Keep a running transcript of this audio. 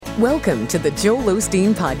Welcome to the Joel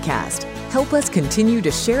Osteen Podcast. Help us continue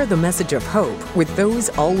to share the message of hope with those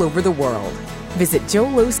all over the world. Visit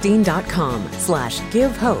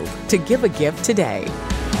joelosteen.com/give hope to give a gift today.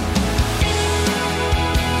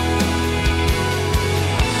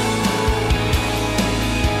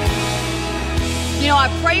 You know,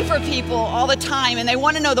 I pray for people all the time, and they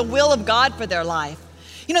want to know the will of God for their life.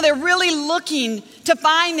 You know, they're really looking to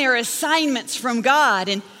find their assignments from God.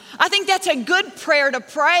 And I think that's a good prayer to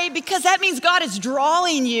pray, because that means God is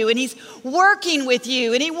drawing you and He's working with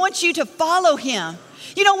you and He wants you to follow Him.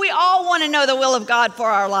 You know, we all want to know the will of God for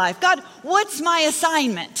our life. God, what's my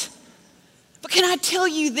assignment? But can I tell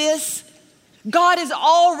you this? God has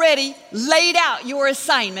already laid out your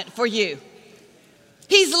assignment for you.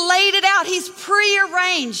 He's laid it out. He's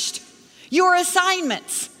prearranged your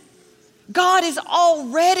assignments. God is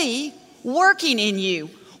already working in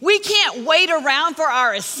you. We can't wait around for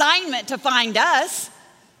our assignment to find us.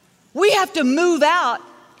 We have to move out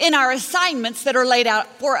in our assignments that are laid out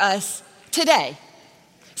for us today.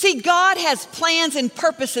 See, God has plans and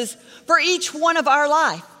purposes for each one of our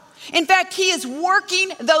life. In fact, He is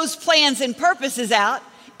working those plans and purposes out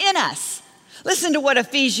in us. Listen to what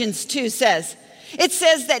Ephesians 2 says. It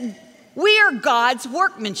says that we are God's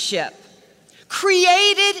workmanship,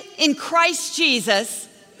 created in Christ Jesus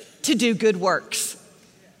to do good works.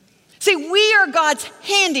 See, we are God's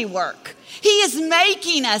handiwork. He is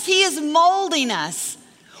making us. He is molding us.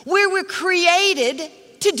 We were created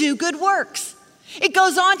to do good works. It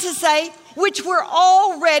goes on to say, which we're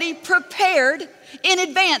already prepared in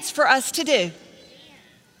advance for us to do.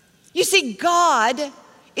 You see, God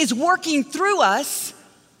is working through us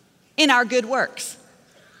in our good works.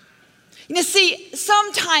 You see,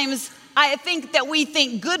 sometimes I think that we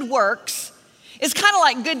think good works is kind of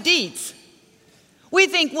like good deeds. We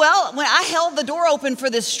think, well, when I held the door open for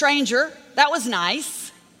this stranger, that was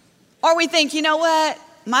nice. Or we think, you know what?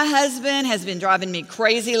 My husband has been driving me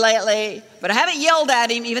crazy lately, but I haven't yelled at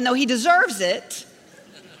him even though he deserves it.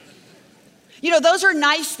 You know, those are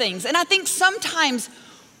nice things. And I think sometimes,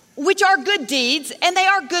 which are good deeds, and they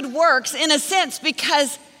are good works in a sense,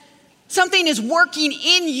 because something is working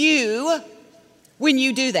in you when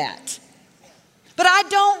you do that. But I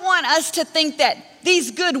don't want us to think that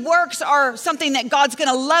these good works are something that God's going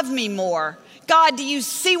to love me more. God, do you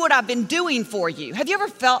see what I've been doing for you? Have you ever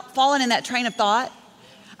fallen in that train of thought?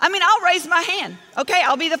 I mean, I'll raise my hand. Okay,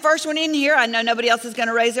 I'll be the first one in here. I know nobody else is going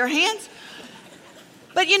to raise their hands.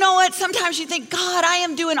 But you know what? Sometimes you think, God, I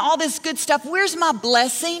am doing all this good stuff. Where's my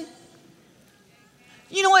blessing?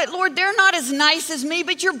 You know what, Lord, they're not as nice as me,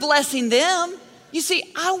 but you're blessing them. You see,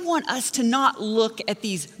 I want us to not look at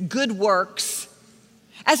these good works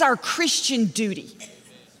as our Christian duty.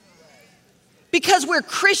 Because we're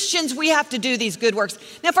Christians, we have to do these good works.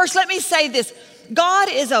 Now, first, let me say this. God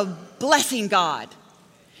is a blessing God.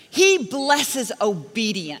 He blesses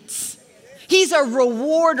obedience. He's a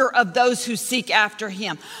rewarder of those who seek after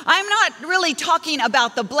Him. I'm not really talking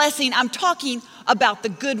about the blessing. I'm talking about the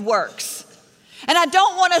good works. And I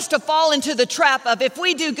don't want us to fall into the trap of, if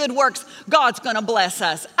we do good works, God's going to bless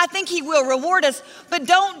us. I think He will reward us, but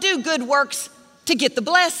don't do good works to get the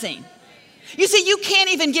blessing. You see, you can't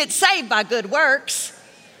even get saved by good works.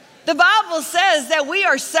 The Bible says that we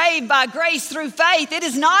are saved by grace through faith. It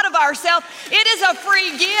is not of ourselves. It is a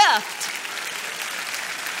free gift.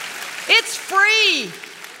 It's free.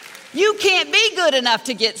 You can't be good enough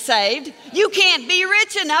to get saved. You can't be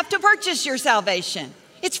rich enough to purchase your salvation.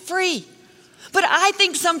 It's free. But I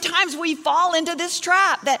think sometimes we fall into this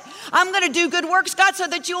trap that I'm going to do good works, God, so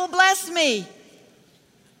that you will bless me.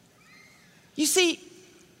 You see,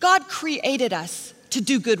 God created us to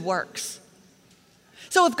do good works.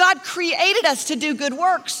 So if God created us to do good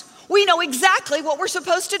works, we know exactly what we're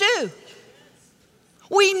supposed to do.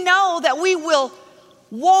 We know that we will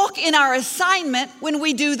walk in our assignment when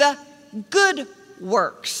we do the good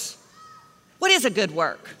works. What is a good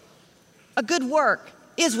work? A good work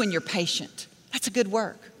is when you're patient. That's a good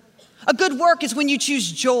work. A good work is when you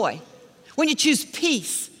choose joy, when you choose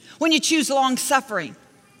peace, when you choose long suffering,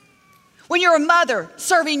 when you're a mother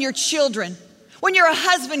serving your children, when you're a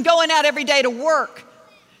husband going out every day to work.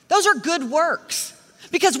 Those are good works,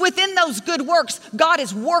 because within those good works, God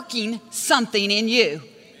is working something in you.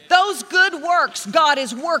 Those good works, God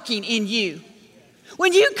is working in you.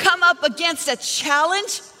 When you come up against a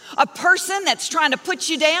challenge, a person that's trying to put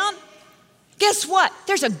you down, guess what?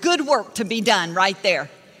 There's a good work to be done right there.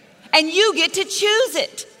 And you get to choose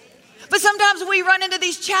it. But sometimes we run into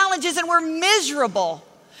these challenges and we're miserable.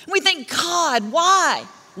 And we think, God, why?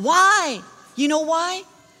 Why? You know why?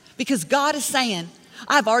 Because God is saying,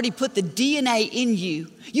 I've already put the DNA in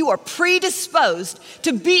you. You are predisposed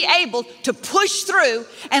to be able to push through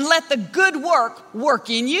and let the good work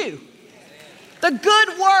in you. The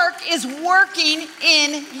good work is working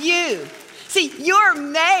in you. See, you're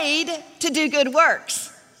made to do good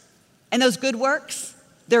works. And those good works,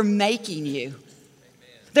 they're making you.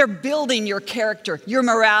 They're building your character, your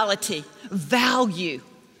morality, value.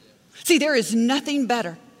 See, there is nothing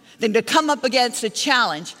better than to come up against a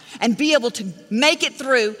challenge and be able to make it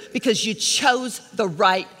through because you chose the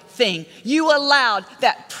right thing. You allowed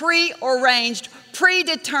that prearranged,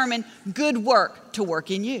 predetermined good work to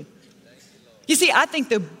work in you. You see, I think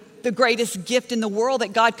the greatest gift in the world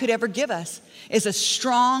that God could ever give us is a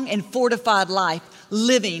strong and fortified life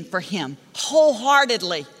living for Him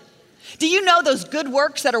wholeheartedly. Do you know those good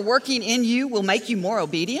works that are working in you will make you more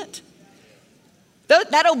obedient?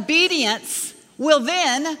 That obedience will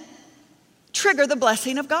then trigger the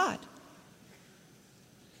blessing of God.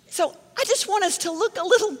 So I just want us to look a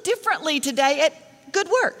little differently today at good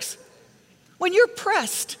works. When you're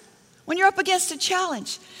pressed, when you're up against a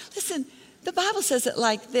challenge, listen, the Bible says it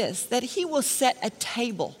like this, that He will set a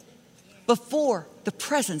table before the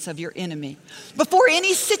presence of your enemy. Before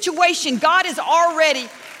any situation, God has already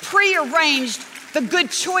prearranged the good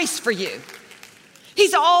choice for you.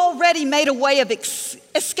 He's already made a way of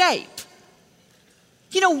escape.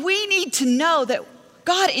 You know, we need to know that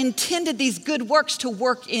God intended these good works to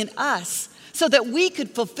work in us so that we could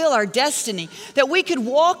fulfill our destiny, that we could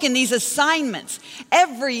walk in these assignments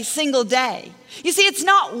every single day. You see, it's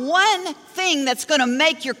not one thing that's going to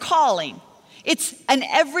make your calling. It's an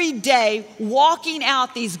everyday walking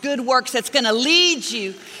out these good works that's going to lead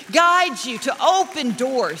you, guide you to open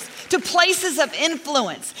doors, to places of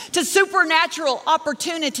influence, to supernatural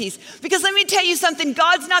opportunities. Because let me tell you something,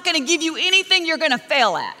 God's not going to give you anything you're going to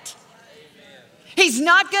fail at. He's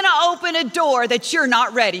not going to open a door that you're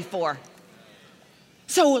not ready for.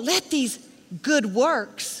 So let these good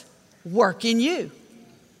works work in you.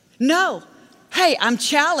 No, hey, I'm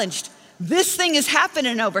challenged. This thing is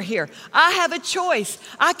happening over here. I have a choice.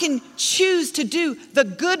 I can choose to do the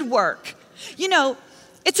good work. You know,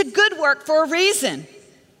 it's a good work for a reason.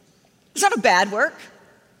 It's not a bad work.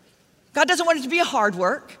 God doesn't want it to be a hard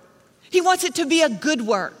work. He wants it to be a good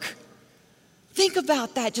work. Think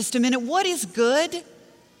about that just a minute. What is good?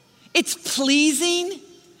 It's pleasing.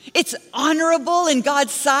 It's honorable in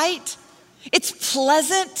God's sight. It's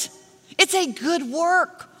pleasant. It's a good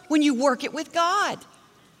work when you work it with God.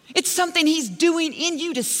 It's something He's doing in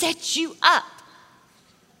you to set you up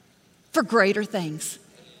for greater things.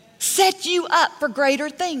 Set you up for greater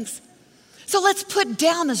things. So let's put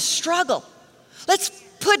down the struggle. Let's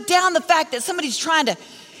put down the fact that somebody's trying to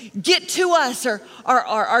get to us or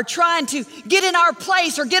trying to get in our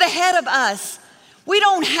place or get ahead of us. We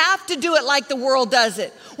don't have to do it like the world does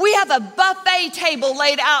it. We have a buffet table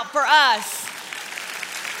laid out for us.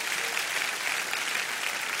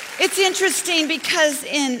 It's interesting because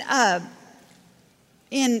in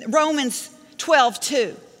Romans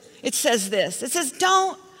 12:2, it says this. It says,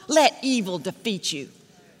 don't let evil defeat you,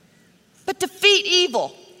 but defeat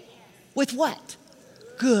evil with what?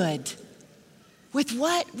 Good. With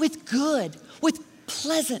what? With good. With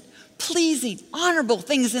pleasant, pleasing, honorable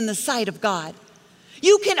things in the sight of God.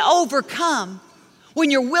 You can overcome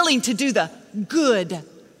when you're willing to do the good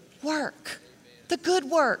work. The good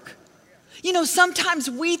work. You know, sometimes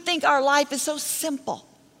we think our life is so simple.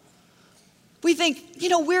 We think, you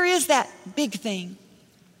know, where is that big thing?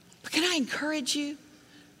 But can I encourage you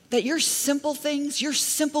that your simple things, your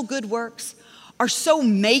simple good works are so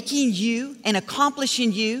making you and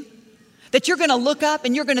accomplishing you that you're going to look up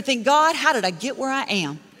and you're going to think, God, how did I get where I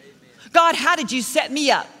am? God, how did you set me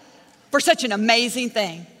up for such an amazing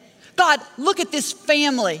thing? God, look at this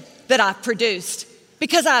family that I've produced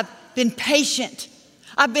because I've been patient.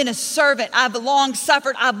 I've been a servant. I've long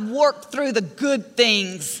suffered. I've worked through the good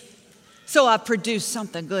things. So I've produced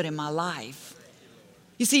something good in my life.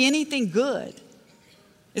 You see, anything good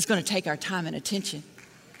is going to take our time and attention.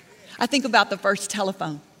 I think about the first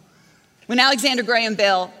telephone. When Alexander Graham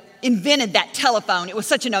Bell invented that telephone, it was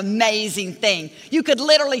such an amazing thing. You could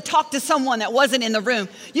literally talk to someone that wasn't in the room.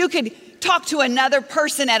 You could talk to another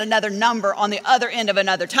person at another number on the other end of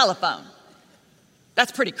another telephone.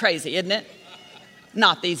 That's pretty crazy, isn't it?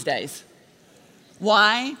 Not these days.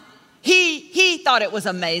 Why? He thought it was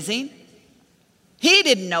amazing. He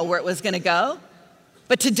didn't know where it was going to go.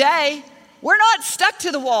 But today, we're not stuck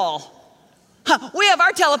to the wall. We have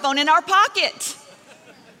our telephone in our pocket.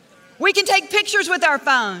 We can take pictures with our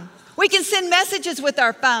phone. We can send messages with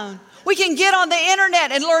our phone. We can get on the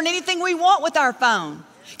internet and learn anything we want with our phone.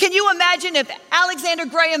 Can you imagine if Alexander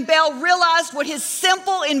Graham Bell realized what his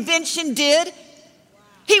simple invention did?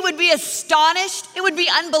 He would be astonished. It would be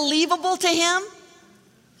unbelievable to him.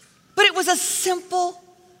 But it was a simple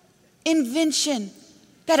invention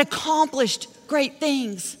that accomplished great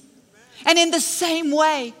things. And in the same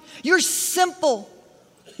way, your simple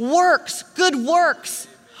works, good works,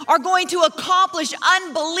 are going to accomplish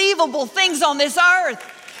unbelievable things on this earth.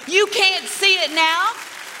 You can't see it now.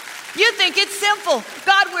 You think it's simple.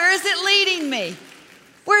 God, where is it leading me?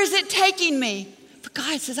 Where is it taking me? But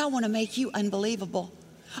God says, I want to make you unbelievable.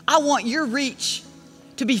 I want your reach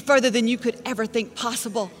to be further than you could ever think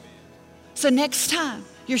possible. So next time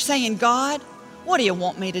you're saying, God, what do you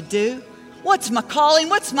want me to do? What's my calling?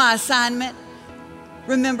 What's my assignment?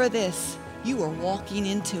 Remember this, you are walking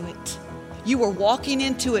into it. You are walking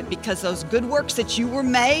into it because those good works that you were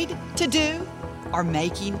made to do are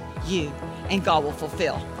making you, and God will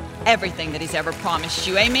fulfill everything that He's ever promised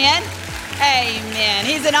you. Amen? Amen.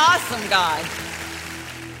 He's an awesome God.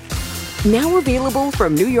 Now available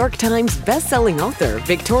from New York Times bestselling author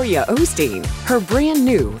Victoria Osteen, her brand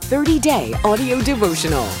new 30-day audio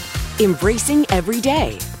devotional, Embracing Every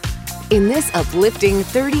Day. In this uplifting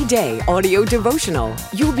 30-day audio devotional,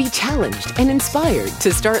 you'll be challenged and inspired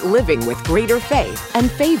to start living with greater faith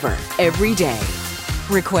and favor every day.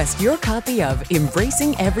 Request your copy of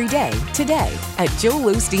Embracing Every Day today at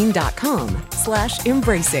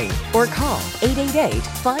joelosteen.com/embracing or call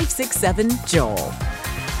 888-567-JOEL.